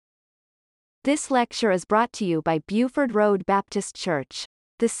This lecture is brought to you by Buford Road Baptist Church.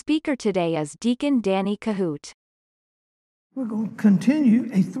 The speaker today is Deacon Danny Kohout. We're going to continue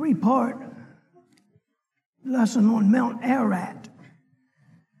a three-part lesson on Mount Ararat.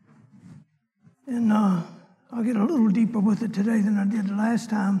 And I'll get a little deeper with it today than I did the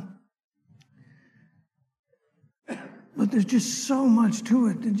last time. But there's just so much to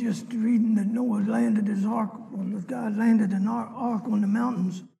it than just reading that Noah landed his ark, or that God landed an ark on the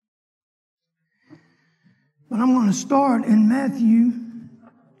mountains. But I'm going to start in Matthew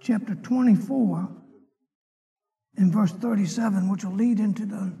chapter 24 and verse 37, which will lead into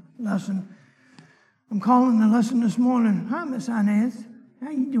the lesson. I'm calling the lesson this morning, hi, Miss Inez, how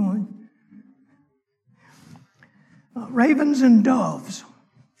you doing? Ravens and doves.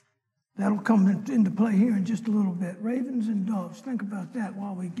 That'll come into play here in just a little bit. Ravens and doves. Think about that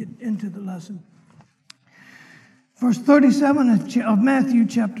while we get into the lesson. Verse 37 of Matthew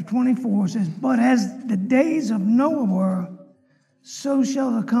chapter 24 says, "But as the days of Noah were, so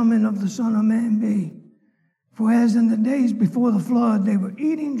shall the coming of the Son of Man be. For as in the days before the flood, they were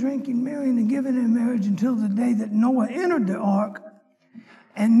eating, drinking, marrying, and giving in marriage until the day that Noah entered the ark,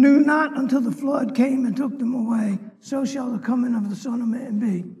 and knew not until the flood came and took them away, so shall the coming of the Son of Man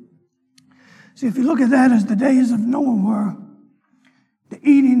be." See, if you look at that as the days of Noah were, the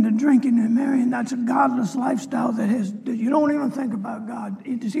eating, the drinking, and marrying, that's a godless lifestyle that you don't even think about God.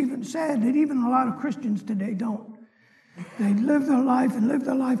 It is even sad that even a lot of Christians today don't. They live their life,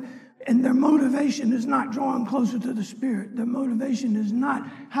 and their motivation is not drawing closer to the Spirit. Their motivation is not,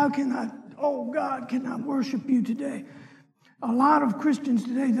 God, can I worship you today? A lot of Christians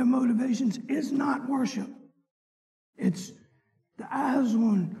today, their motivations is not worship. It's the eyes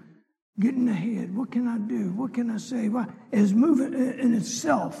on getting ahead. What can I do? What can I say? It's moving in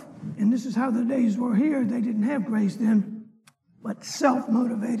itself. And this is how the days were here. They didn't have grace then, but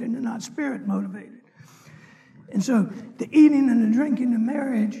self-motivated and not spirit-motivated. And so the eating and the drinking and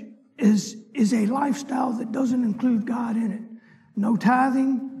marriage is a lifestyle that doesn't include God in it. No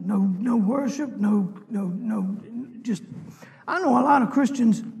tithing, no worship, just, I know a lot of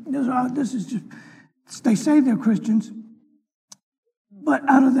Christians, they say they're Christians, but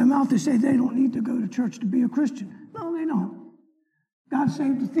out of their mouth they say they don't need to go to church to be a Christian. No, they don't. God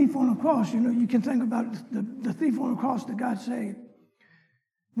saved the thief on the cross. You can think about the thief on the cross that God saved.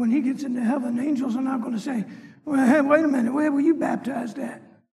 When he gets into heaven, angels are not going to say, well, hey, wait a minute, where were you baptized at?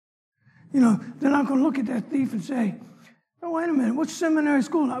 They're not going to look at that thief and say, oh, wait a minute, what's seminary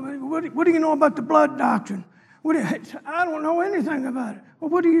school? What do you know about the blood doctrine? I don't know anything about it. Well,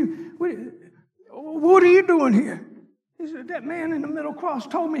 what are you doing here? He said, that man in the middle cross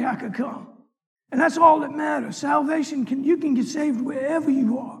told me I could come. And that's all that matters. Salvation, you can get saved wherever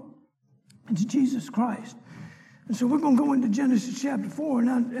you are. It's Jesus Christ. And so we're going to go into Genesis chapter 4,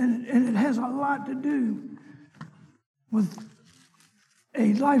 and it has a lot to do with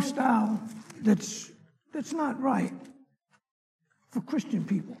a lifestyle that's not right for Christian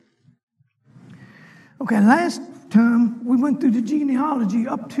people. Okay, last time we went through the genealogy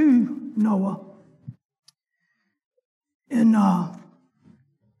up to Noah. And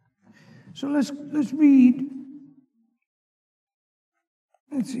so let's read.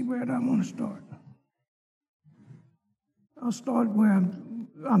 Let's see, where do I want to start? I'll start where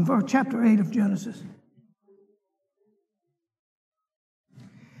I'm chapter 8 of Genesis.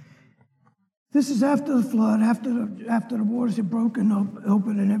 This is after the flood, after the waters had broken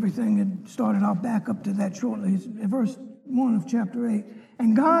open and everything had started. I'll back up to that shortly. It's verse 1 of chapter 8.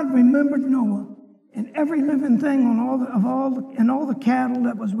 And God remembered Noah and every living thing and all the cattle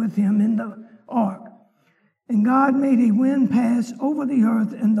that was with him in the ark. And God made a wind pass over the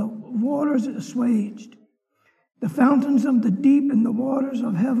earth, and the waters assuaged. The fountains of the deep and the waters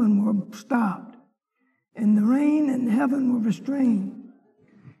of heaven were stopped, and the rain in heaven were restrained.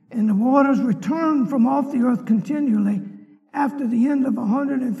 And the waters returned from off the earth continually after the end of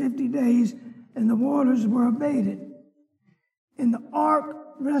 150 days, and the waters were abated. And the ark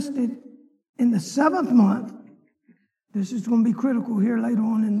rested in the 7th month. This is going to be critical here later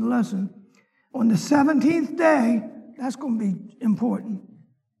on in the lesson. On the 17th day, that's going to be important,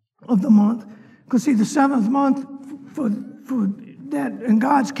 of the month. Because see, the 7th month for that in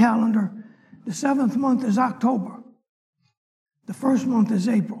God's calendar, the 7th month is October. The 1st month is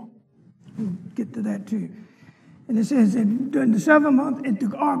April. We'll get to that too. And it says that during the 7th month,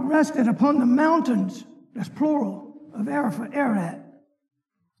 the ark rested upon the mountains, that's plural, of Ararat.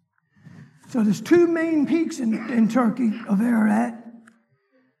 So there's two main peaks in Turkey of Ararat.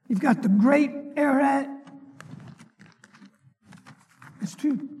 You've got the Great Ararat. It's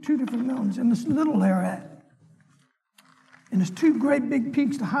two different mountains, and this little Ararat. And there's two great big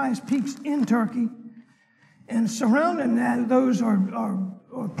peaks, the highest peaks in Turkey. And surrounding that, those are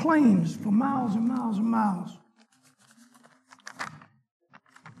plains for miles and miles and miles.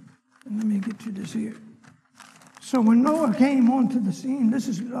 And let me get to this here. So when Noah came onto the scene, this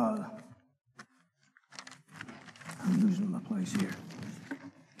is, I'm losing my place here.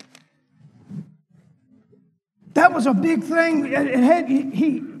 That was a big thing.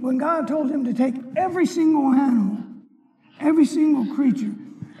 When God told him to take every single animal, every single creature,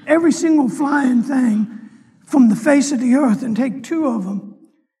 every single flying thing from the face of the earth and take 2 of them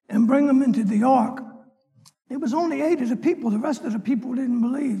and bring them into the ark, it was only 8 of the people. The rest of the people didn't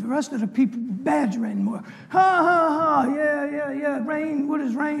believe. The rest of the people were badgering more. Ha, ha, ha, yeah, rain, what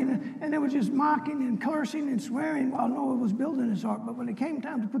is rain? And they were just mocking and cursing and swearing while Noah was building his ark. But when it came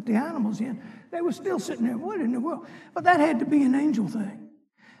time to put the animals in, they were still sitting there, what in the world? But that had to be an angel thing.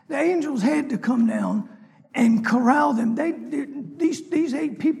 The angels had to come down and corral them. These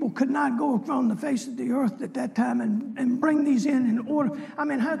 8 people could not go around the face of the earth at that time and bring these in order. I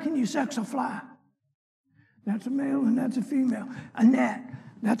mean, how can you sex a fly? That's a male and that's a female. A gnat,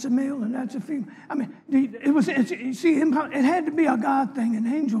 that's a male and that's a female. I mean, it had to be a God thing, an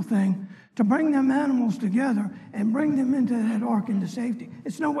angel thing, to bring them animals together and bring them into that ark into safety.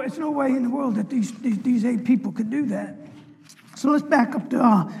 It's no way in the world that these 8 people could do that. So let's back up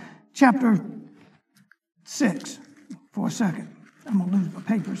to chapter 6 for a second. I'm going to lose my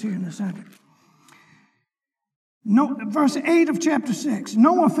papers here in a second. Verse 8 of chapter 6.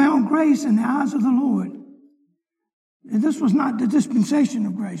 Noah found grace in the eyes of the Lord. This was not the dispensation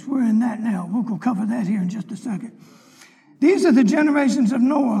of grace. We're in that now. We'll go cover that here in just a second. These are the generations of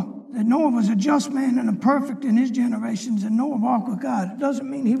Noah. That Noah was a just man and a perfect in his generations, and Noah walked with God. It doesn't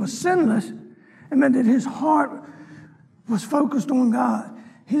mean he was sinless. It meant that his heart was focused on God.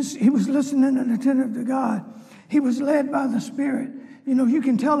 He was listening and attentive to God. He was led by the Spirit. You know, you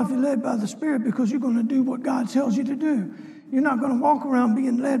can tell if you're led by the Spirit because you're going to do what God tells you to do. You're not going to walk around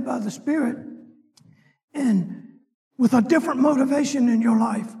being led by the Spirit and with a different motivation in your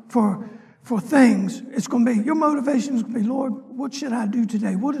life for things. It's going to be, your motivation is going to be, Lord, what should I do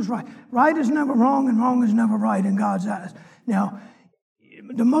today? What is right? Right is never wrong and wrong is never right in God's eyes. Now,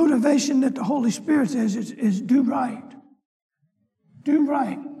 the motivation that the Holy Spirit says is do right. Do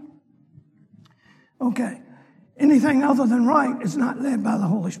right. Okay. Anything other than right is not led by the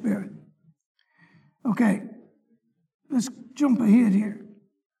Holy Spirit. Okay. Let's jump ahead here.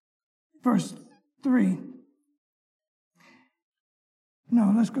 Verse 3.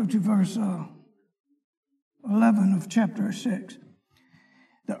 No, let's go to verse 11 of chapter 6.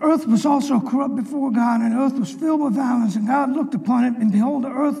 The earth was also corrupt before God, and the earth was filled with violence, and God looked upon it, and behold, the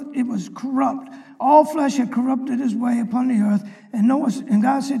earth, it was corrupt. All flesh had corrupted his way upon the earth, and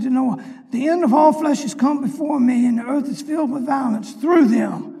God said to Noah, the end of all flesh has come before me, and the earth is filled with violence through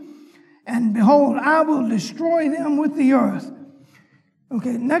them. And behold, I will destroy them with the earth.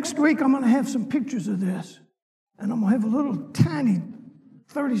 Okay, next week I'm going to have some pictures of this, and I'm going to have a little tiny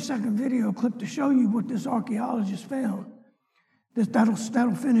 30-second video clip to show you what this archaeologist found.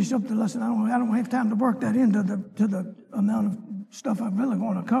 That'll finish up the lesson. I don't have time to work that into the amount of stuff I really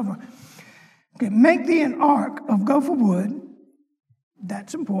want to cover. Okay, make thee an ark of gopher wood.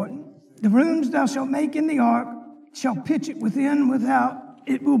 That's important. The rooms thou shalt make in the ark shall pitch it within and without.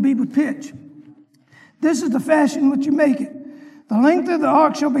 It will be with pitch. This is the fashion which you make it. The length of the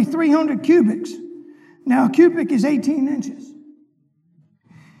ark shall be 300 cubits. Now a cubit is 18 inches.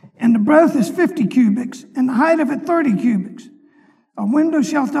 And the breadth is 50 cubits, and the height of it 30 cubits. A window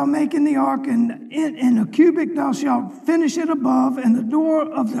shalt thou make in the ark, and in a cubit thou shalt finish it above, and the door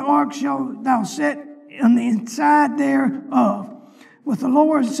of the ark shalt thou set on the inside thereof. With the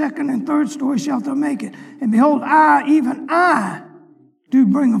lower, second, and third story shalt thou make it. And behold, I, even I, do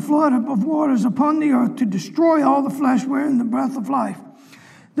bring a flood of waters upon the earth to destroy all the flesh wherein the breath of life.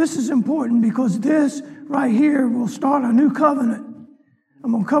 This is important because this right here will start a new covenant.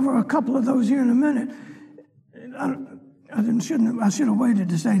 I'm going to cover a couple of those here in a minute. I should have waited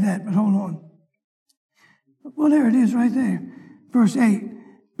to say that, but hold on. Well, there it is right there. Verse 8.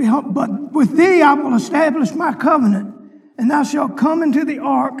 Behold, but with thee I will establish my covenant, and thou shalt come into the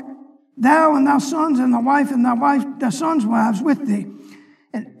ark, thou and thy sons and thy wife and thy sons' wives with thee,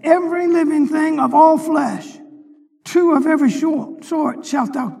 and every living thing of all flesh, 2 of every sort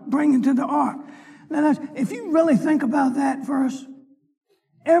shalt thou bring into the ark. Now, if you really think about that verse,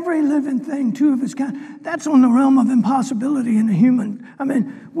 every living thing, 2 of its kind, that's on the realm of impossibility in a human. I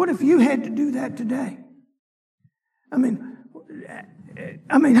mean, what if you had to do that today? I mean,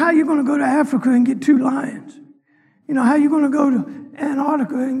 how are you going to go to Africa and get 2 lions? You know, how are you going to go to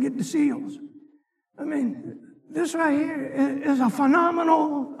Antarctica and get the seals? I mean, This right here is a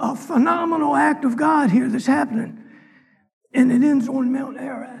phenomenal act of God here that's happening. And it ends on Mount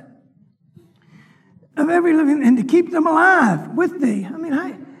Ararat. Of every living, and to keep them alive with thee. I mean,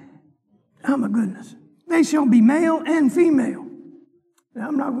 oh my goodness. They shall be male and female. Now,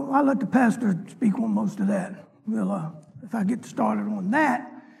 I'll let the pastor speak on most of that. If I get started on that,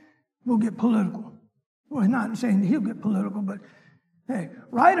 we'll get political. Well, he's not saying that he'll get political, but hey,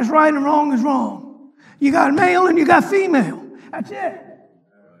 right is right and wrong is wrong. You got male and you got female. That's it.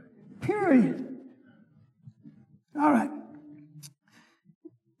 Period. All right.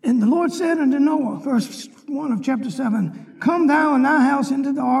 And the Lord said unto Noah, verse 1 of chapter 7, come thou and thy house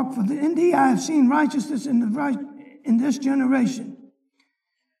into the ark, for in thee I have seen righteousness in this generation.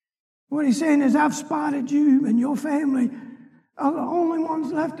 What he's saying is, I've spotted you and your family are the only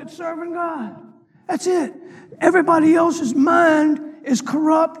ones left that's serving God. That's it. Everybody else's mind is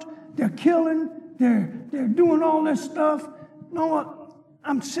corrupt. They're killing. They're doing all this stuff. Noah,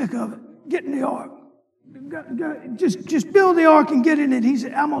 I'm sick of it. Get in the ark. Just build the ark and get in it. He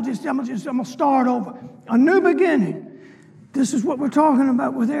said, I'm gonna start over. A new beginning. This is what we're talking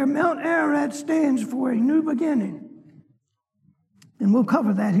about with there. Mount Ararat stands for a new beginning. And we'll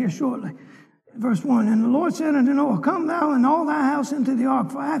cover that here shortly. Verse 1, and the Lord said unto Noah, come thou and all thy house into the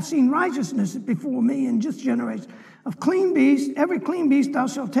ark, for I have seen righteousness before me in this generation. Of clean beasts, every clean beast thou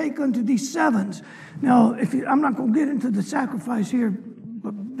shalt take unto thee sevens. Now, I'm not going to get into the sacrifice here,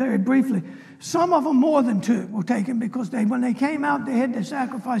 but very briefly. Some of them more than two were taken because when they came out, they had to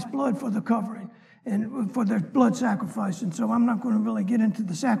sacrifice blood for the covering and for their blood sacrifice. And so I'm not going to really get into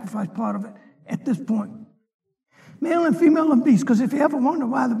the sacrifice part of it at this point. Male and female and beast, because if you ever wonder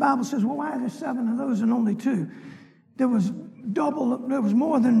why the Bible says, well, why are there 7 of those and only 2? There was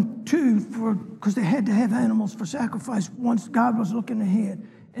more than 2 because they had to have animals for sacrifice once God was looking ahead.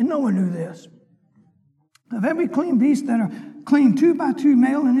 And no one knew this. Of every clean beast that are clean 2 by 2,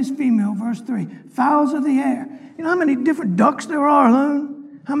 male and his female, verse 3, fowls of the air. You know how many different ducks there are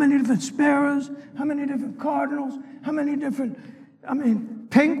alone? How many different sparrows? How many different cardinals? How many different,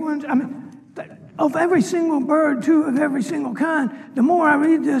 penguins? Of every single bird, 2 of every single kind. The more I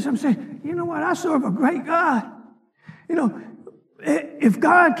read this, I'm saying, you know what? I serve a great God. You know, if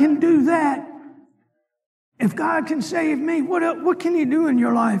God can do that, if God can save me, what can he do in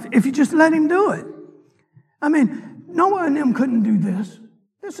your life if you just let him do it? Noah and them couldn't do this.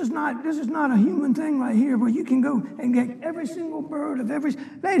 This is not a human thing right here where you can go and get every single bird of every.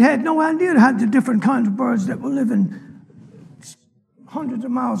 They had no idea how the different kinds of birds that were living hundreds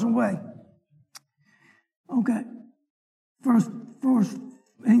of miles away. Okay, verse 3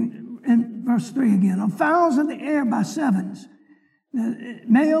 again. Of fowls of the air by sevens,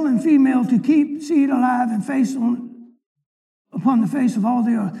 male and female, to keep seed alive and upon the face of all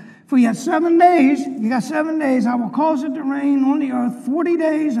the earth. For you got 7 days, I will cause it to rain on the earth 40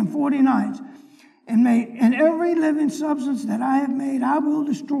 days and 40 nights. And every living substance that I have made, I will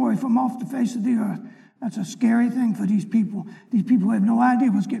destroy from off the face of the earth. That's a scary thing for these people. These people have no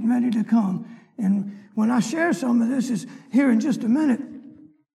idea what's getting ready to come. And when I share some of this is here in just a minute.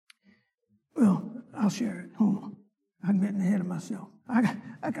 Well, I'll share it. Hold on. I'm getting ahead of myself. I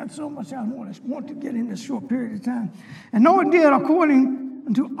got so much I want to get in this short period of time. And Noah did according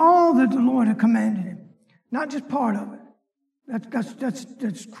unto all that the Lord had commanded him. Not just part of it.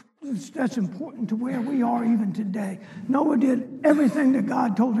 That's important to where we are even today. Noah did everything that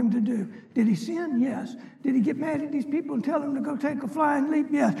God told him to do. Did he sin? Yes. Did he get mad at these people and tell them to go take a flying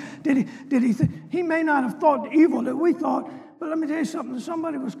leap? Yes. He may not have thought the evil that we thought, but let me tell you something. If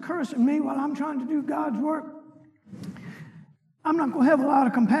somebody was cursing me while I'm trying to do God's work, I'm not going to have a lot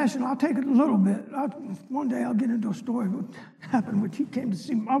of compassion. I'll take it a little bit. One day I'll get into a story what happened when he came to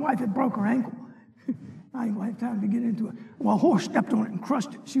see me. My wife had broke her ankle. I ain't going to have time to get into it. Well, a horse stepped on it and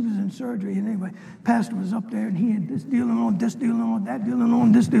crushed it. She was in surgery. And anyway, pastor was up there, and he had this dealing on, that dealing on,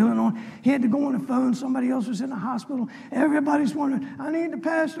 this dealing on. He had to go on the phone. Somebody else was in the hospital. Everybody's wondering, I need the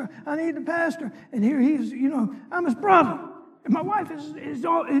pastor. And here he is, I'm his brother. And my wife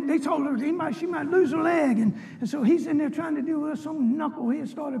they told her she might lose her leg. And so he's in there trying to deal with some knucklehead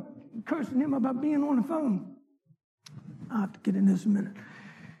started cursing him about being on the phone. I'll have to get in this in a minute.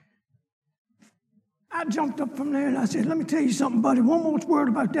 I jumped up from there and I said, let me tell you something, buddy. One more word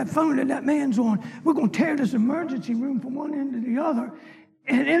about that phone that man's on. We're going to tear this emergency room from one end to the other,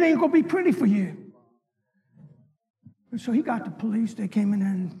 and it ain't going to be pretty for you. And so he got the police. They came in there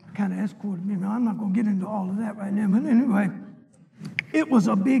and kind of escorted me. Now, I'm not going to get into all of that right now. But anyway, it was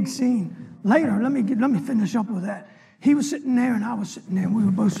a big scene. Later, let me finish up with that. He was sitting there and I was sitting there. And we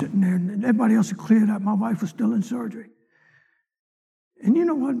were both sitting there. And everybody else had cleared up. My wife was still in surgery. And you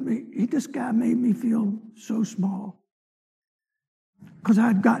know what? This guy made me feel so small. Because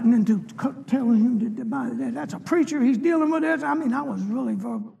I'd gotten into telling him that's a preacher, he's dealing with this. I mean, I was really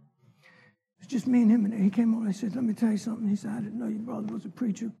verbal. It's just me and him, and he came over and he said, let me tell you something. He said, I didn't know your brother was a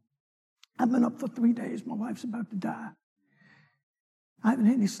preacher. I've been up for 3 days. My wife's about to die. I haven't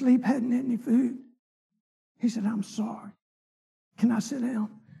had any sleep, hadn't had any food. He said, I'm sorry. Can I sit down?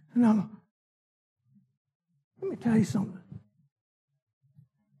 And let me tell you something.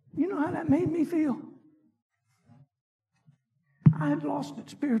 You know how that made me feel? I had lost it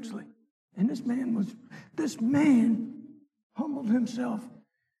spiritually. And this man humbled himself.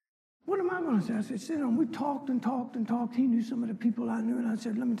 What am I going to say? I said, sit down. We talked and talked and talked. He knew some of the people I knew. And I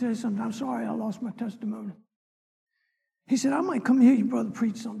said, let me tell you something. I'm sorry I lost my testimony. He said, I might come hear your brother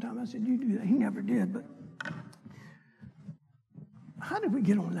preach sometime. I said, you do that. He never did. But how did we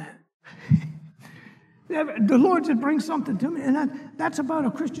get on that? The Lord said, bring something to me. And that's about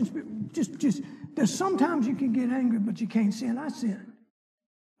a Christian spirit. Just there's sometimes you can get angry, but you can't sin. I sinned.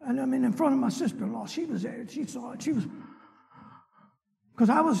 And I mean, in front of my sister-in-law, she was there. She saw it. She was, because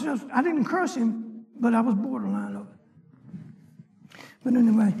I didn't curse him, but I was borderline of it. But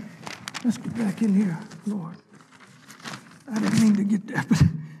anyway, let's get back in here, Lord. I didn't mean to get there, but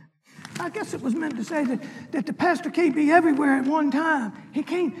I guess it was meant to say that the pastor can't be everywhere at one time. He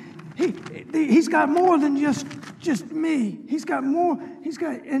can't. He's got more than just me. He's got more.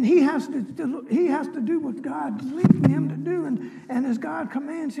 And he has to do what God's leading him to do. And as God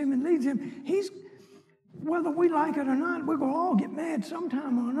commands him and leads him, whether we like it or not, we're going to all get mad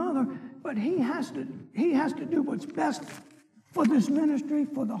sometime or another. But he has to do what's best for this ministry,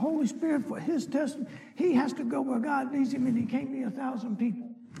 for the Holy Spirit, for his testimony. He has to go where God leads him, and he can't be 1,000 people.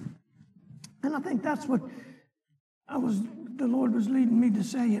 And I think that's what the Lord was leading me to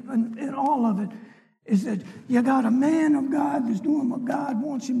say it. And all of it is that you got a man of God that's doing what God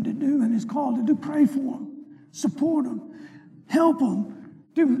wants him to do and is called to do. Pray for him, support him, help him,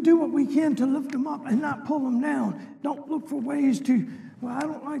 do what we can to lift him up and not pull him down. Don't look for ways to, well, I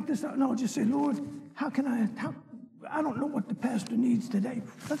don't like this. No, just say, Lord, how I don't know what the pastor needs today.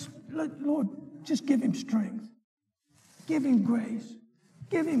 Lord, just give him strength. Give him grace.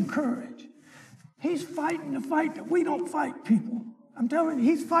 Give him courage. He's fighting the fight that we don't fight, people. I'm telling you,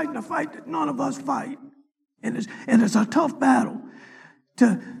 he's fighting a fight that none of us fight. And it's a tough battle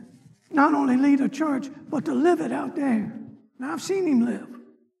to not only lead a church, but to live it out there. Now, I've seen him live.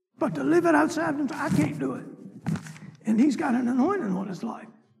 But to live it outside him, I can't do it. And he's got an anointing on his life.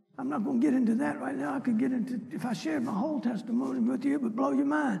 I'm not going to get into that right now. I could get into, if I shared my whole testimony with you, it would blow your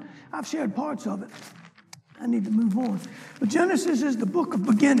mind. I've shared parts of it. I need to move on. But Genesis is the book of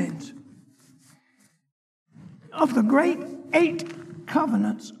beginnings. Of the great 8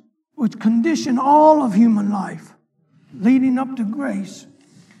 covenants which condition all of human life, leading up to grace,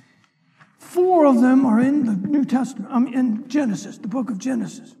 4 of them are in the New Testament, in Genesis, the book of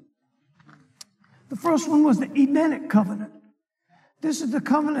Genesis. The first one was the Edenic covenant. This is the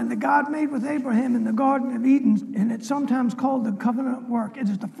covenant that God made with Abraham in the Garden of Eden, and it's sometimes called the covenant of work. It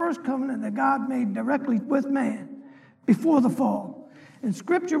is the first covenant that God made directly with man before the fall. In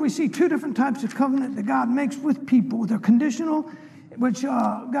Scripture, we see 2 different types of covenant that God makes with people. They're conditional, which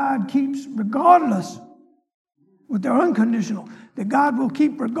God keeps regardless, but they're unconditional, that God will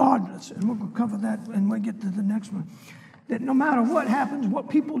keep regardless. And we're going to cover that when we get to the next one. That no matter what happens, what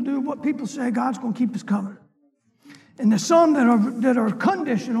people do, what people say, God's going to keep his covenant. And there's some that are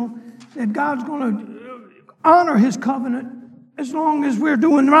conditional, that God's going to honor his covenant as long as we're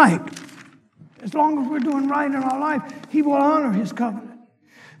doing right. As long as we're doing right in our life, he will honor his covenant.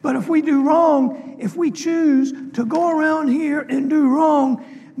 But if we do wrong, if we choose to go around here and do wrong,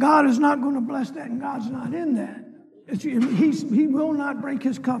 God is not going to bless that, and God's not in that. He will not break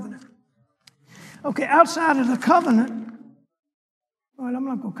his covenant. Okay, outside of the covenant, all right, I'm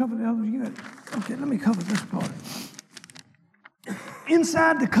not going to cover the others. Okay, let me cover this part.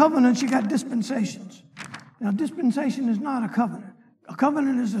 Inside the covenants, you got dispensations. Now, dispensation is not a covenant. A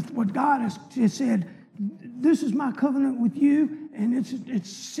covenant is what God has said, this is my covenant with you, and it's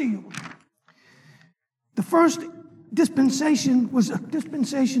sealed. The first dispensation was a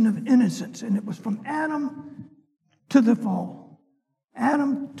dispensation of innocence, and it was from Adam to the fall.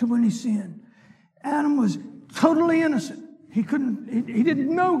 Adam to when he sinned. Adam was totally innocent. He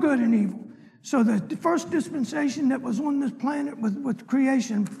didn't know good and evil. So the first dispensation that was on this planet with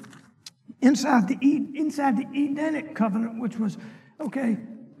creation, inside the Edenic covenant, which was, okay,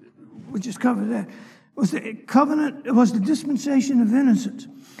 we just covered that, was the covenant, it was the dispensation of innocence.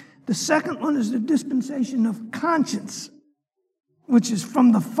 The second one is the dispensation of conscience, which is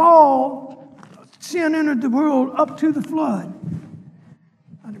from the fall, sin entered the world up to the flood.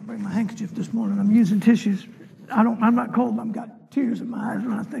 I didn't bring my handkerchief this morning. I'm using tissues. I'm not cold. I've got tears in my eyes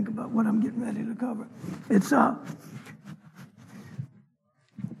when I think about what I'm getting ready to cover. It's I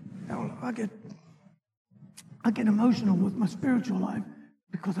don't know. I get emotional with my spiritual life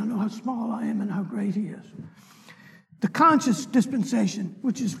because I know how small I am and how great He is. The conscious dispensation,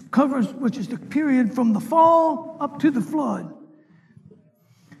 which is the period from the fall up to the flood.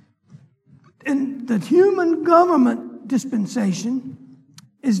 In the human government dispensation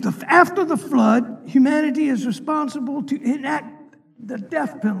is after the flood, humanity is responsible to enact the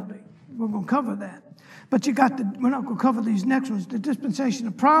death penalty. We're going to cover that. But we're not going to cover these next ones. The dispensation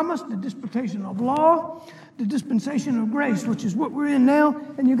of promise, the dispensation of law, the dispensation of grace, which is what we're in now.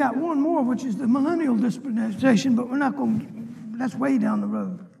 And you got one more, which is the millennial dispensation, but we're not going, that's way down the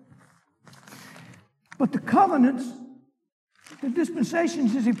road. But the covenants, the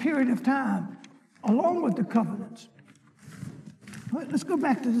dispensations is a period of time, along with the covenants. All right, let's go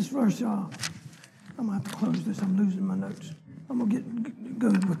back to this verse, y'all. I'm going to have to close this. I'm losing my notes. I'm going to go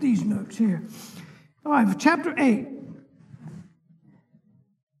with these notes here. All right, for chapter 8.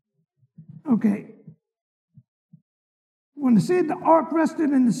 Okay. When it said the ark rested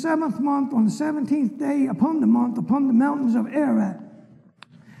in the 7th month on the 17th day upon the mountains of Ararat.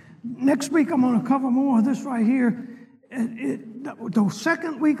 Next week, I'm going to cover more of this right here. The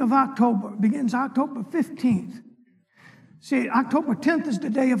second week of October begins October 15th. See, October 10th is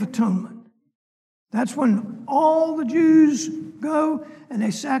the Day of Atonement. That's when all the Jews go and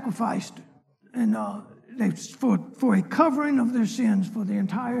they sacrificed and for a covering of their sins for the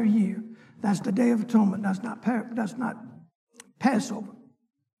entire year. That's the Day of Atonement. That's not Passover.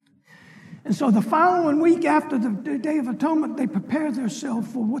 And so the following week after the Day of Atonement, they prepare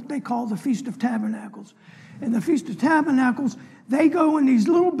themselves for what they call the Feast of Tabernacles. In the Feast of Tabernacles, they go in these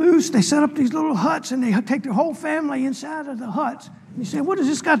little booths, they set up these little huts, and they take their whole family inside of the huts. And you say, what does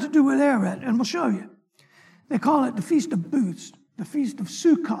this got to do with Ararat? And we'll show you. They call it the Feast of Booths, the Feast of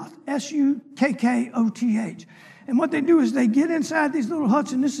Sukkoth, Sukkoth. And what they do is they get inside these little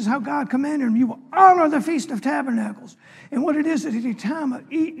huts, and this is how God commanded them. You will honor the Feast of Tabernacles. And what it is a time of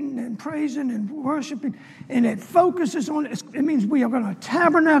eating and praising and worshiping, and it focuses on, it means we are going to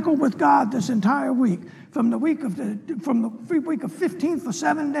tabernacle with God this entire week. From the week of 15th for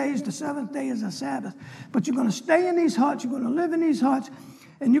 7 days, the 7th day is a Sabbath. But you're going to stay in these huts, you're going to live in these huts,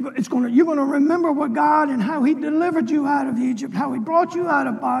 and you're going to remember what God and how He delivered you out of Egypt, how He brought you out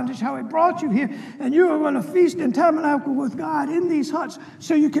of bondage, how He brought you here, and you are going to feast and tabernacle with God in these huts.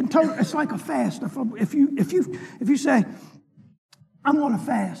 So you can it's like a fast. If you say, I'm going to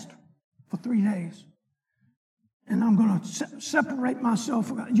fast for 3 days, and I'm going to separate myself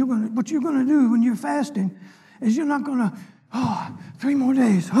from God. What you're going to do when you're fasting is you're not going to, 3 more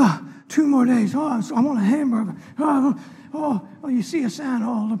days, 2 more days, so I want a hamburger, you see a sign,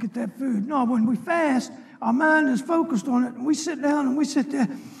 look at that food. No, when we fast, our mind is focused on it, and we sit down and we sit there,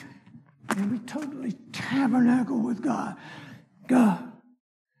 and we totally tabernacle with God. God.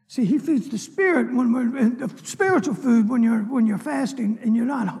 See, He feeds the spirit the spiritual food when you're fasting, and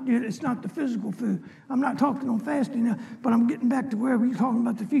it's not the physical food. I'm not talking on fasting now, but I'm getting back to where we're talking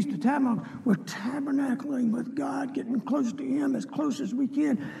about the Feast of Tabernacles. We're tabernacling with God, getting close to Him as close as we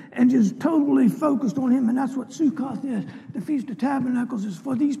can, and just totally focused on Him. And that's what Sukkoth is. The Feast of Tabernacles is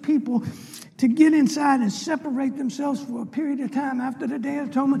for these people to get inside and separate themselves for a period of time after the Day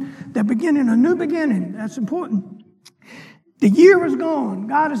of Atonement. They're beginning a new beginning. That's important. The year is gone.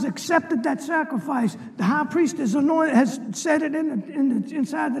 God has accepted that sacrifice. The high priest is anointed, has set it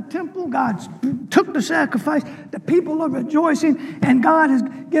inside the temple. God took the sacrifice. The people are rejoicing, and God has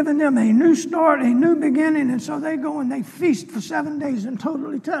given them a new start, a new beginning. And so they go and they feast for 7 days and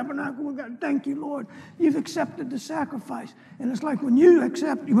totally tabernacle with God. Thank you, Lord. You've accepted the sacrifice. And it's like when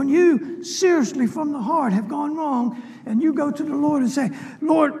you seriously from the heart have gone wrong, and you go to the Lord and say,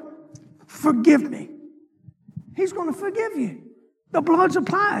 Lord, forgive me. He's going to forgive you. The blood's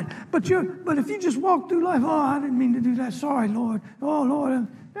applied. But if you just walk through life, I didn't mean to do that. Sorry, Lord. Oh, Lord,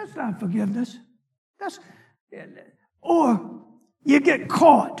 that's not forgiveness. Or you get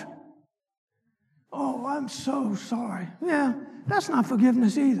caught. Oh, I'm so sorry. Yeah, that's not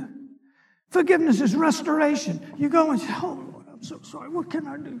forgiveness either. Forgiveness is restoration. You go and say, oh, Lord, I'm so sorry. What can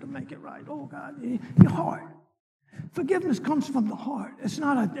I do to make it right? Oh, God, your heart. Forgiveness comes from the heart. It's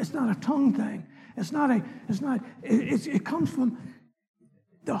not a tongue thing. It comes from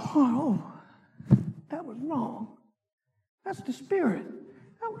the heart. Oh, that was wrong. That's the spirit.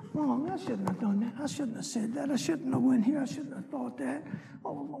 That was wrong. I shouldn't have done that. I shouldn't have said that. I shouldn't have went here. I shouldn't have thought that.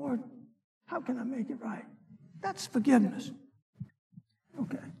 Oh, Lord, how can I make it right? That's forgiveness.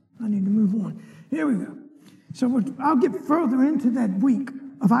 Okay, I need to move on. Here we go. So I'll get further into that week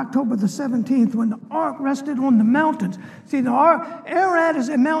of October the 17th, when the ark rested on the mountains. See, the Ararat is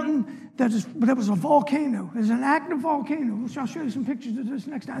a mountain that was a volcano. It's an active volcano, which I'll show you some pictures of this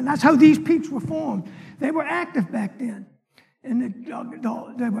next time. And that's how these peaks were formed. They were active back then. And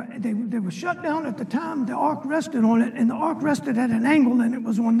they were shut down at the time the ark rested on it, and the ark rested at an angle, and it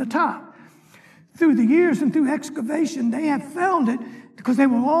was on the top. Through the years and through excavation, they have found it because they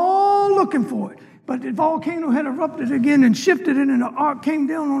were all looking for it. But the volcano had erupted again and shifted it, and the ark came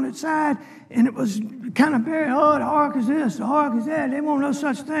down on its side, and it was kind of buried. Oh, the ark is this, the ark is that. They won't know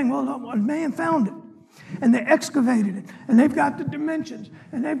such thing. Well, a man found it, and they excavated it, and they've got the dimensions,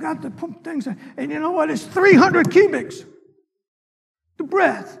 and they've got the things. And you know what? It's 300 cubics. The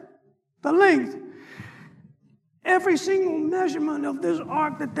breadth, the length. Every single measurement of this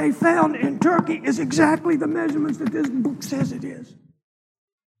ark that they found in Turkey is exactly the measurements that this book says it is.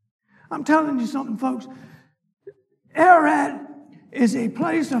 I'm telling you something, folks. Ararat is a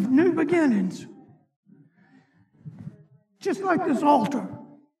place of new beginnings. Just like this altar.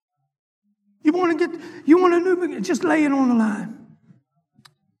 You want a new beginning, just lay it on the line.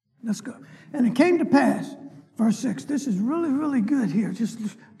 Let's go. And it came to pass, verse 6. This is really, really good here. Just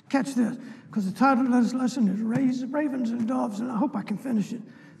catch this. Because the title of this lesson is Ravens and Doves, and I hope I can finish it.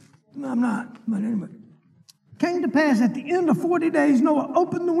 No, I'm not, but anyway. Came to pass at the end of 40 days, Noah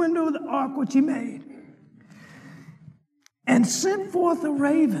opened the window of the ark which he made and sent forth a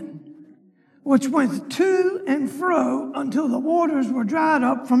raven, which went to and fro until the waters were dried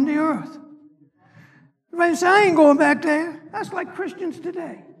up from the earth. The raven said, I ain't going back there. That's like Christians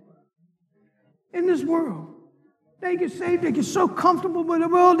today in this world. They get saved, they get so comfortable with the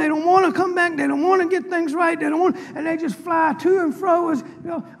world, they don't want to come back, they don't want to get things right, and they just fly to and fro. As,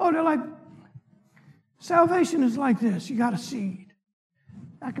 they're like, salvation is like this. You got a seed.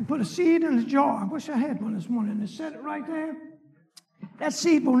 I can put a seed in a jar. I wish I had one this morning and set it right there. That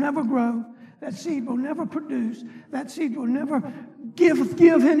seed will never grow. That seed will never produce. That seed will never give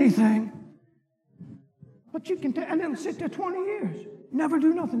anything. But you can, and it'll sit there 20 years. Never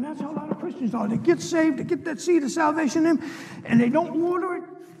do nothing. That's how a lot of Christians are. They get saved, they get that seed of salvation in, and they don't water it.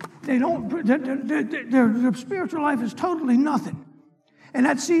 They don't. Their spiritual life is totally nothing, and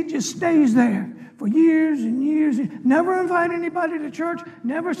that seed just stays there for years and years. Never invite anybody to church.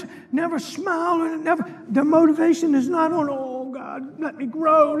 Never smile. And never. Their motivation is not on, oh God, let me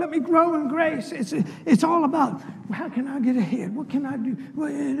grow in grace. It's all about, how can I get ahead? What can I do?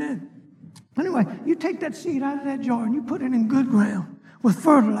 Anyway, you take that seed out of that jar and you put it in good ground with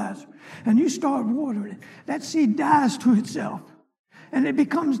fertilizer, and you start watering it. That seed dies to itself, and it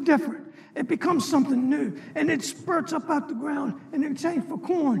becomes different. It becomes something new, and it spurts up out the ground, and it's safe for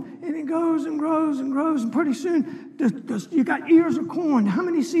corn, and it goes and grows and grows, and pretty soon you got ears of corn. How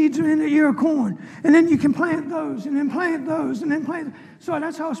many seeds are in the ear of corn? And then you can plant those, and then plant those, and then plant. So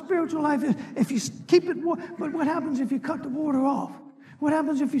that's how spiritual life is. If you keep it, but what happens if you cut the water off? What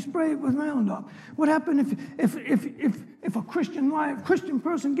happens if you spray it with Roundup? What happens if a Christian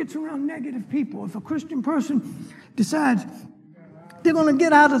person gets around negative people? If a Christian person decides they're going to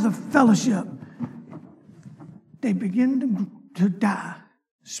get out of the fellowship, they begin to die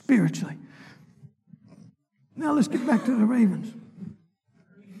spiritually. Now let's get back to the ravens.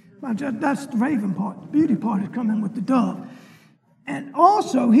 That's the raven part. The beauty part is coming with the dove. And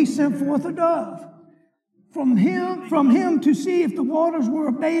also he sent forth a dove from him to see if the waters were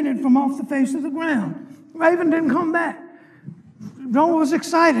abated from off the face of the ground. Raven didn't come back. Noah was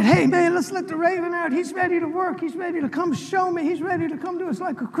excited. Hey, man, let's let the raven out. He's ready to work. He's ready to come show me. He's ready to come do it. It's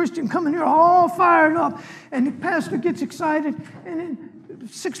like a Christian coming here all fired up. And the pastor gets excited. And then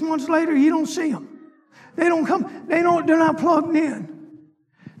 6 months later, you don't see them. They don't come. They're not plugged in.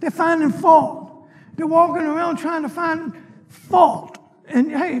 They're finding fault. They're walking around trying to find fault.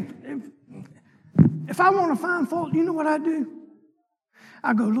 And, hey, if I want to find fault, you know what I do?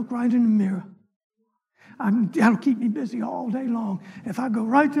 I go look right in the mirror. That'll keep me busy all day long. If I go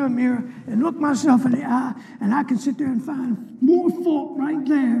right to a mirror and look myself in the eye, and I can sit there and find more fault right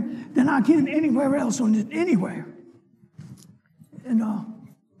there than I can anywhere else anywhere. And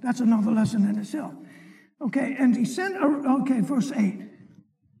that's another lesson in itself. Okay, and he sent, verse 8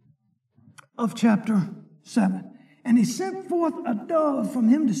 of chapter 7. And he sent forth a dove from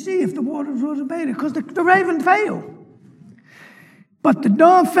him to see if the waters was abated, because the raven failed. But the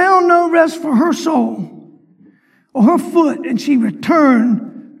dove found no rest for her soul or her foot, and she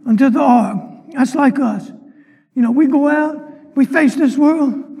returned unto the ark. That's like us. You know, we go out, we face this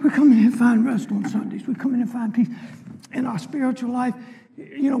world, we come in here and find rest on Sundays. We come in and find peace. In our spiritual life,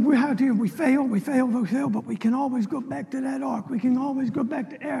 you know, we're out here, we fail, but we can always go back to that ark. We can always go back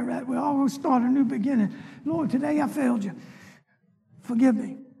to Ararat. We always start a new beginning. Lord, today I failed you. Forgive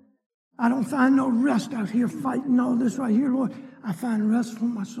me. I don't find no rest out here fighting all this right here, Lord. I find rest for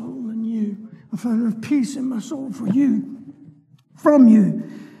my soul in you. I find peace in my soul for you, from you.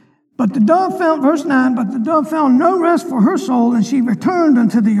 But the dove found, verse 9, but the dove found no rest for her soul, and she returned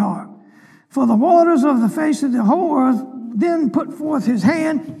unto the ark. For the waters of the face of the whole earth then put forth his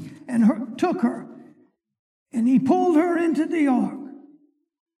hand and took her, and he pulled her into the ark.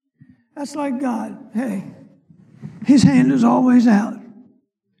 That's like God. Hey, his hand is always out.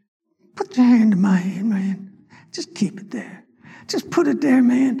 Put your hand in my hand, man. Just keep it there. Just put it there,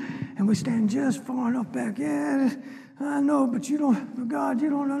 man. And we stand just far enough back. Yeah, I know, but you don't, God, you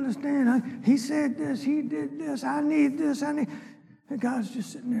don't understand. He said this, he did this, I need this, I need. And God's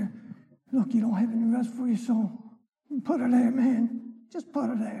just sitting there. Look, you don't have any rest for your soul. Put her there, man. Just put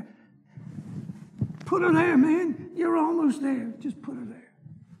her there. Put her there, man. You're almost there. Just put her there.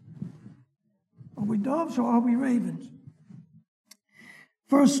 Are we doves or are we ravens?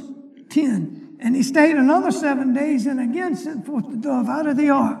 Verse 10, and he stayed another 7 days and again sent forth the dove out of the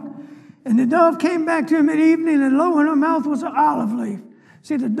ark. And the dove came back to him at evening, and lo, in her mouth was an olive leaf.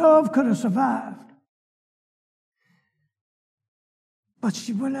 See, the dove could have survived. But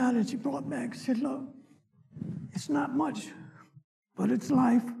she went out and she brought back and said, look, it's not much, but it's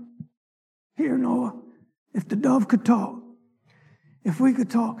life. Here, Noah, if the dove could talk, if we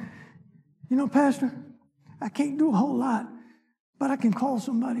could talk. You know, Pastor, I can't do a whole lot, but I can call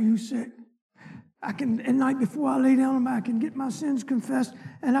somebody who's sick. I can, at night before I lay down, I can get my sins confessed,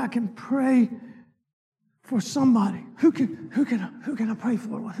 and I can pray for somebody. Who can I pray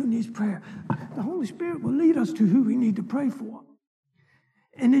for? Who needs prayer? The Holy Spirit will lead us to who we need to pray for.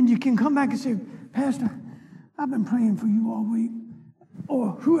 And then you can come back and say, Pastor, I've been praying for you all week.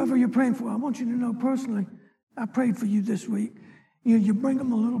 Or whoever you're praying for, I want you to know personally, I prayed for you this week. You bring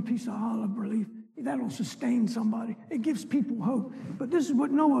them a little piece of olive leaf. That'll sustain somebody. It gives people hope. But this is what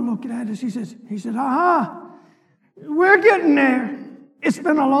Noah looked at us. He said, aha, we're getting there. It's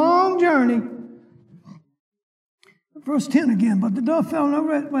been a long journey. Verse 10 again, but the dove fell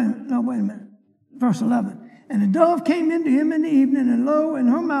wait a minute. Verse 11. And the dove came into him in the evening, and lo, in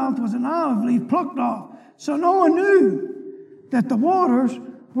her mouth was an olive leaf plucked off. So Noah knew that the waters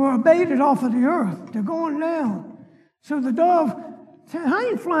were abated off of the earth. They're going down. So the dove said, I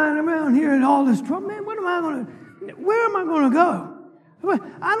ain't flying around here in all this trouble. Man, where am I going to go?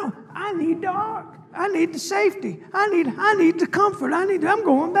 I need the ark. I need the safety. I need the comfort. I'm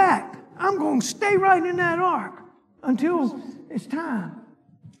going back. I'm going to stay right in that ark until it's time.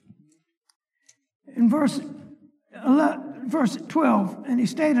 In verse 12, and he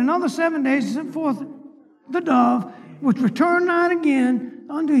stayed another 7 days and sent forth the dove, which returned not again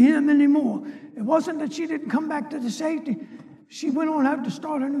unto him anymore. It wasn't that she didn't come back to the safety. She went on out to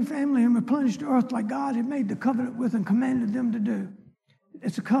start a new family and replenish the earth like God had made the covenant with and commanded them to do.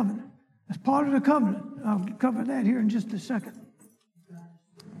 It's a covenant. It's part of the covenant. I'll cover that here in just a second.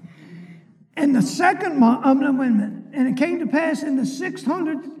 In the second month, wait a minute. And it came to pass in the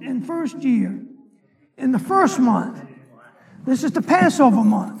 601st year, in the first month. This is the Passover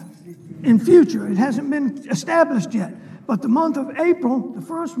month. In future, it hasn't been established yet. But the month of April, the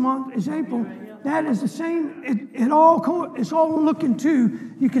first month is April. That is the same. It's all looking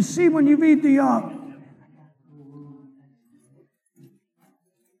to. You can see when you read the.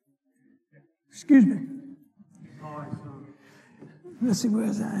 Excuse me. Let's see,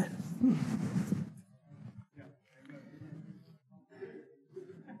 where's that?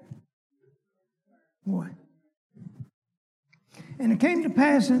 Boy. And it came to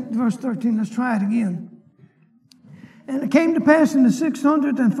pass in verse 13, let's try it again. And it came to pass in the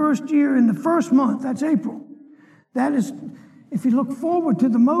 601st year, in the first month, that's April. That is, if you look forward to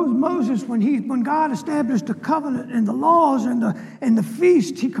the Moses, when God established the covenant and the laws and the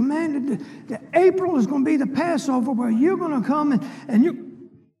feast, he commanded that April is going to be the Passover where you're going to come and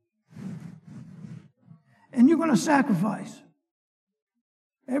you're going to sacrifice.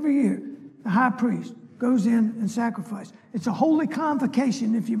 Every year, the high priest goes in and sacrifices. It's a holy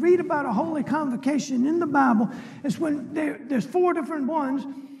convocation. If you read about a holy convocation in the Bible, it's when there's 4 different ones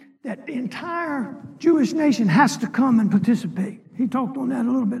that the entire Jewish nation has to come and participate. He talked on that a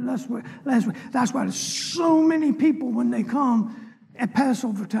little bit last week. That's why there's so many people when they come at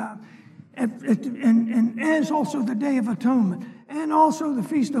Passover time. And as also the Day of Atonement, and also the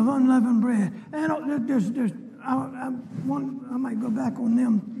Feast of Unleavened Bread. And I might go back on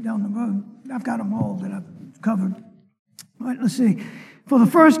them down the road. I've got them all that I've covered. All right, let's see. For the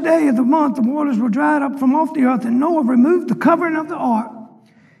first day of the month, the waters were dried up from off the earth, and Noah removed the covering of the ark,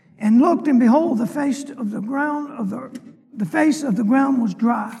 and looked, and behold, the face of the ground was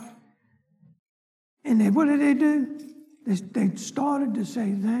dry. And what did they do? They started to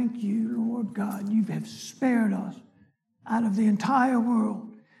say, thank you, Lord God. You have spared us out of the entire world,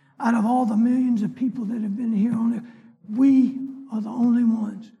 out of all the millions of people that have been here on earth. We are the only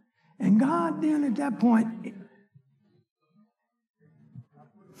ones. And God then at that point,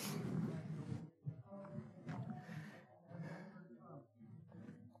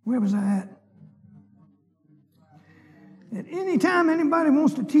 where was I at? At any time anybody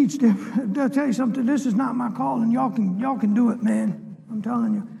wants to teach, they'll tell you something. This is not my calling. Y'all can do it, man. I'm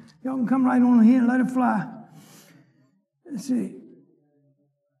telling you. Y'all can come right on here and let it fly. Let's see.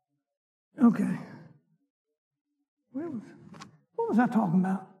 Okay. What was I talking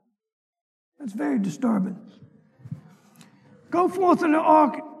about? That's very disturbing. Go forth in the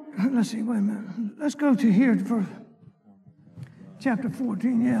ark. Let's see, wait a minute. Let's go to here for chapter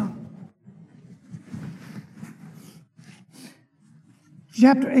 14, yeah.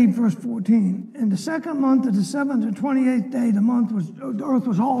 Chapter 8, verse 14. In the second month of the 7th and 28th day, the earth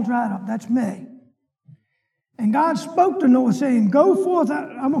was all dried up. That's May. And God spoke to Noah, saying, go forth.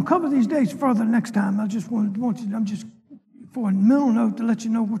 I'm going to cover these dates further next time. I just want you, I'm just for a middle note to let you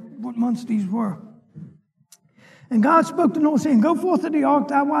know what months these were. And God spoke to Noah, saying, go forth to the ark,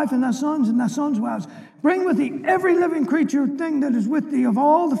 thy wife and thy sons' wives. Bring with thee every living creature, thing that is with thee of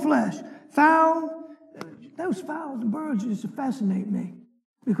all the flesh. Fowl. Those fowls and birds just fascinate me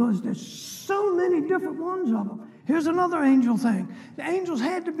because there's so many different ones of them. Here's another angel thing. The angels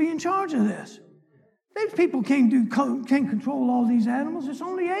had to be in charge of this. These people can't control all these animals. There's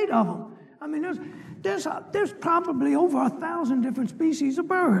only 8 of them. I mean, there's probably over 1,000 different species of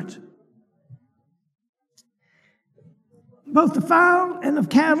birds. Both the fowl and of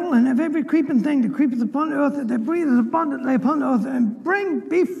cattle and of every creeping thing that creepeth upon the earth, that breatheth abundantly upon the earth, and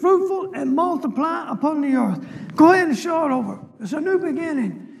be fruitful and multiply upon the earth. Go ahead and show it over. It's a new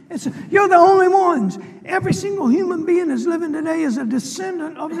beginning. You're the only ones. Every single human being that's living today is a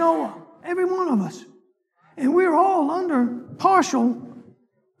descendant of Noah. Every one of us. And we're all under partial.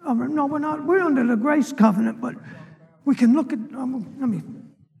 No, we're not. We're under the grace covenant, but we can look at. I'm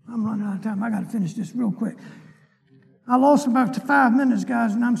running out of time. I got to finish this real quick. I lost about 5 minutes,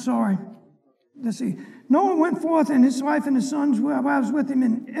 guys, and I'm sorry. Let's see. Noah went forth, and his wife and his sons' wives with him,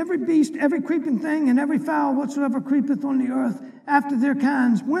 and every beast, every creeping thing, and every fowl whatsoever creepeth on the earth after their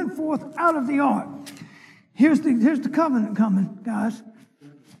kinds went forth out of the ark. Here's the covenant coming, guys.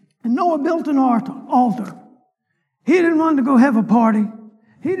 And Noah built an altar. He didn't want to go have a party.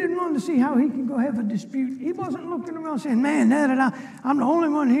 He didn't want to see how he can go have a dispute. He wasn't looking around saying, man, I'm the only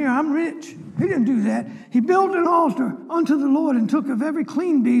one here. I'm rich. He didn't do that. He built an altar unto the Lord and took of every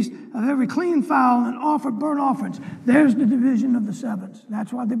clean beast, of every clean fowl, and offered burnt offerings. There's the division of the sevens.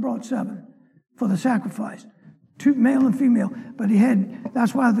 That's why they brought 7 for the sacrifice. 2 male and female. But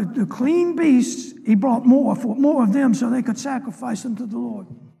that's why the clean beasts, he brought more of them so they could sacrifice unto the Lord.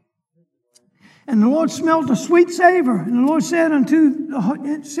 And the Lord smelled a sweet savor. And the Lord said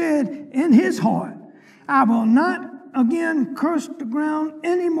in his heart, I will not again curse the ground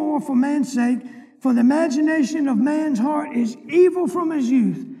any more for man's sake, for the imagination of man's heart is evil from his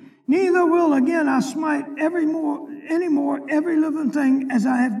youth. Neither will again I smite any more every living thing as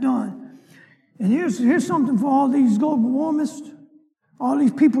I have done. And here's something for all these global warmists, all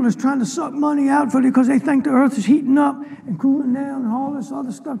these people that's trying to suck money out because they think the earth is heating up and cooling down and all this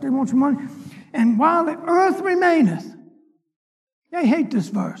other stuff. They want some money. And while the earth remaineth, they hate this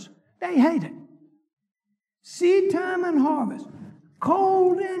verse. They hate it. Seed time and harvest,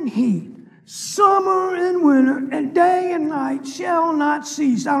 cold and heat, summer and winter, and day and night shall not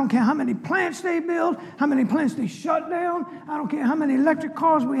cease. I don't care how many plants they build, how many plants they shut down. I don't care how many electric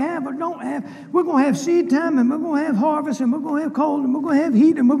cars we have or don't have. We're going to have seed time, and we're going to have harvest, and we're going to have cold, and we're going to have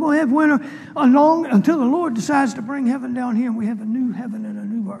heat, and we're going to have winter until the Lord decides to bring heaven down here, and we have a new heaven and a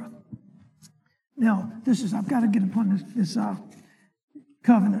new earth. Now, I've got to get upon this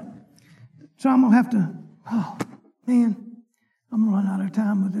covenant. So I'm going to have to, I'm going to run out of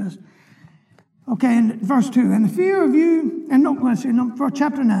time with this. Okay, and verse 2, and the fear of you, and for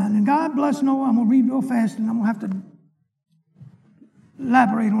chapter 9, and God bless Noah. I'm going to read real fast, and I'm going to have to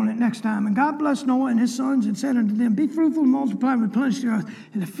elaborate on it next time. And God blessed Noah and his sons, and said unto them, be fruitful, multiply, and replenish the earth.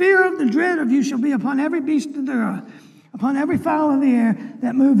 And the fear of the dread of you shall be upon every beast of the earth, upon every fowl of the air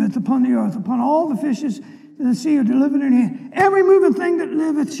that moveth upon the earth, upon all the fishes of the sea are delivered in hand. Every moving thing that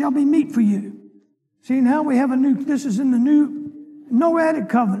liveth shall be meat for you. See, now we have this is in the new Noahic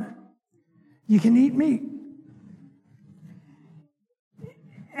covenant. You can eat meat.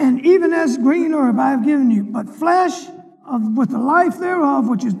 And even as green herb I have given you, but flesh with the life thereof,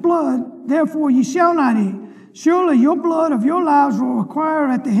 which is blood, therefore ye shall not eat. Surely your blood of your lives will require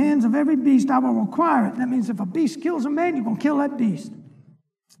at the hands of every beast. I will require it. That means if a beast kills a man, you're going to kill that beast.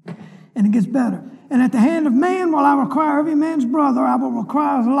 And it gets better. And at the hand of man will I require every man's brother. I will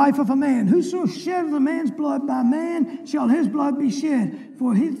require the life of a man. Whoso sheddeth a man's blood, by man shall his blood be shed.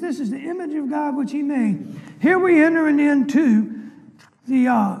 For this is the image of God which he made. Here we entering into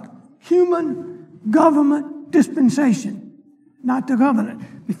the human government dispensation, not the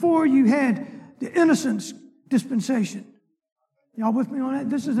covenant. Before you had the innocence dispensation. Y'all with me on that?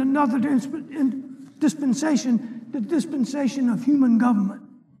 This is another dispensation, the dispensation of human government.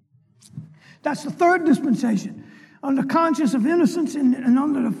 That's the third dispensation. Under conscience of innocence and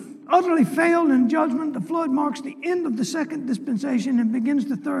under the utterly failed in judgment, the flood marks the end of the second dispensation and begins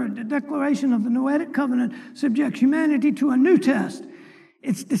the third. The declaration of the Noahic covenant subjects humanity to a new test.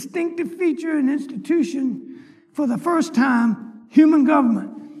 Its distinctive feature and institution for the first time, human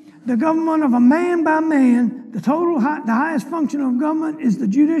government. The government of a man by man, the highest function of government is the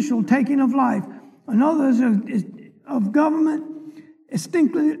judicial taking of life. Another is of government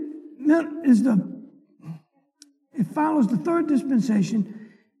distinctly it follows the third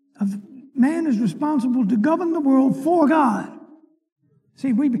dispensation of man is responsible to govern the world for God.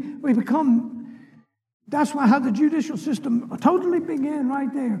 See, we become, that's why how the judicial system totally began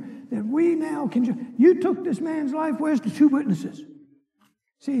right there, that we now can, you took this man's life, where's the two witnesses?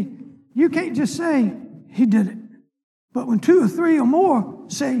 See, you can't just say he did it. But when two or three or more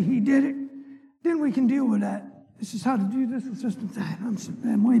say he did it, then we can deal with that. This is how the judicial system.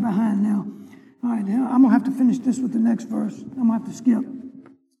 I'm way behind now. All right, now I'm going to have to finish this with the next verse. I'm going to have to skip.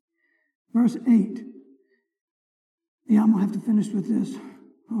 Verse 8. Yeah, I'm going to have to finish with this.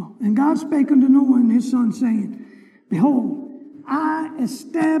 Oh. And God spake unto Noah and his son, saying, Behold, I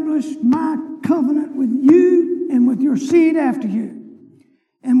establish my covenant with you and with your seed after you,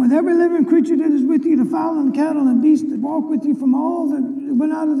 and with every living creature that is with you, the fowl and cattle and beasts that walk with you, from all that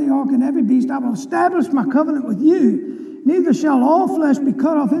went out of the ark, and every beast, I will establish my covenant with you. Neither shall all flesh be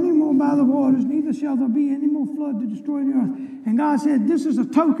cut off any more by the waters, neither shall there be any more flood to destroy the earth. And God said, this is a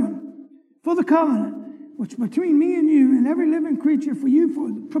token for the covenant, which between me and you and every living creature for you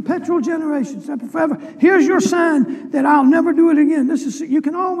for perpetual generations, forever. Here's your sign that I'll never do it again. You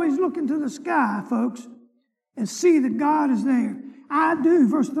can always look into the sky, folks, and see that God is there. I do,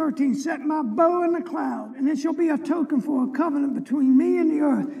 verse 13, set my bow in the cloud, and it shall be a token for a covenant between me and the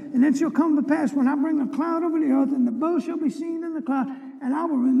earth. And it shall come to pass when I bring a cloud over the earth, and the bow shall be seen in the cloud, and I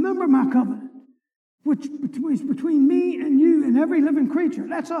will remember my covenant, which is between me and you and every living creature.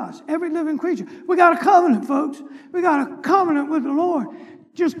 That's us, every living creature. We got a covenant, folks. We got a covenant with the Lord.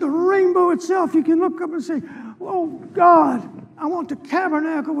 Just the rainbow itself, you can look up and say, oh, God, I want to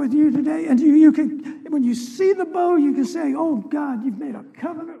tabernacle with you today. And you can, when you see the bow, you can say, oh, God, you've made a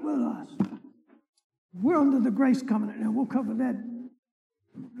covenant with us. We're under the grace covenant. Now, we'll cover that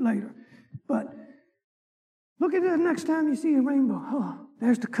later. But look at it next time you see a rainbow. Oh,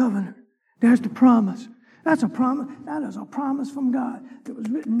 there's the covenant. There's the promise. That's a promise. That is a promise from God that was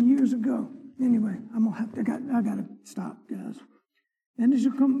written years ago. Anyway, I got to stop, guys. And as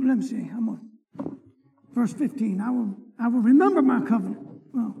you come, let me see. Verse 15. I will remember my covenant.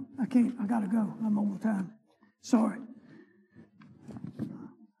 Well, I can't. I got to go. I'm over time. Sorry.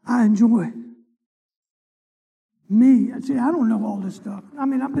 I enjoy me. See, I don't know all this stuff. I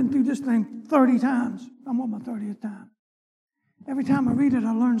mean, I've been through this thing 30 times. I'm on my 30th time. Every time I read it,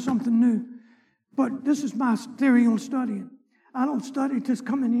 I learn something new. But this is my theory on studying. I don't study to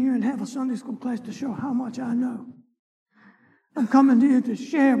come in here and have a Sunday school class to show how much I know. I'm coming here to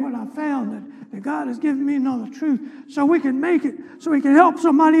share what I found, that God has given me another truth so we can make it, so we can help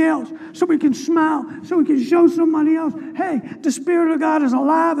somebody else, so we can smile, so we can show somebody else, hey, the Spirit of God is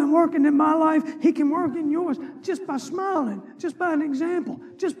alive and working in my life. He can work in yours just by smiling, just by an example,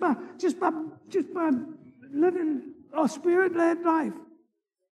 just by living a Spirit-led life.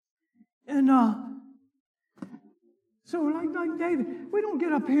 And so like David, we don't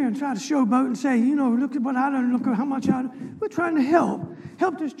get up here and try to showboat and say, look at what I done, look at how much I done. We're trying to help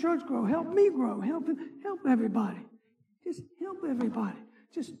this church grow, help me grow, help everybody. Just help everybody.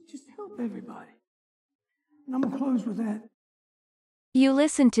 Just help everybody. And I'm going to close with that. You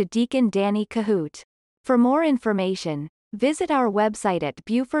listen to Deacon Danny Kohout. For more information, visit our website at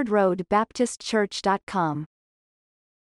BufordRoadBaptistChurch.com.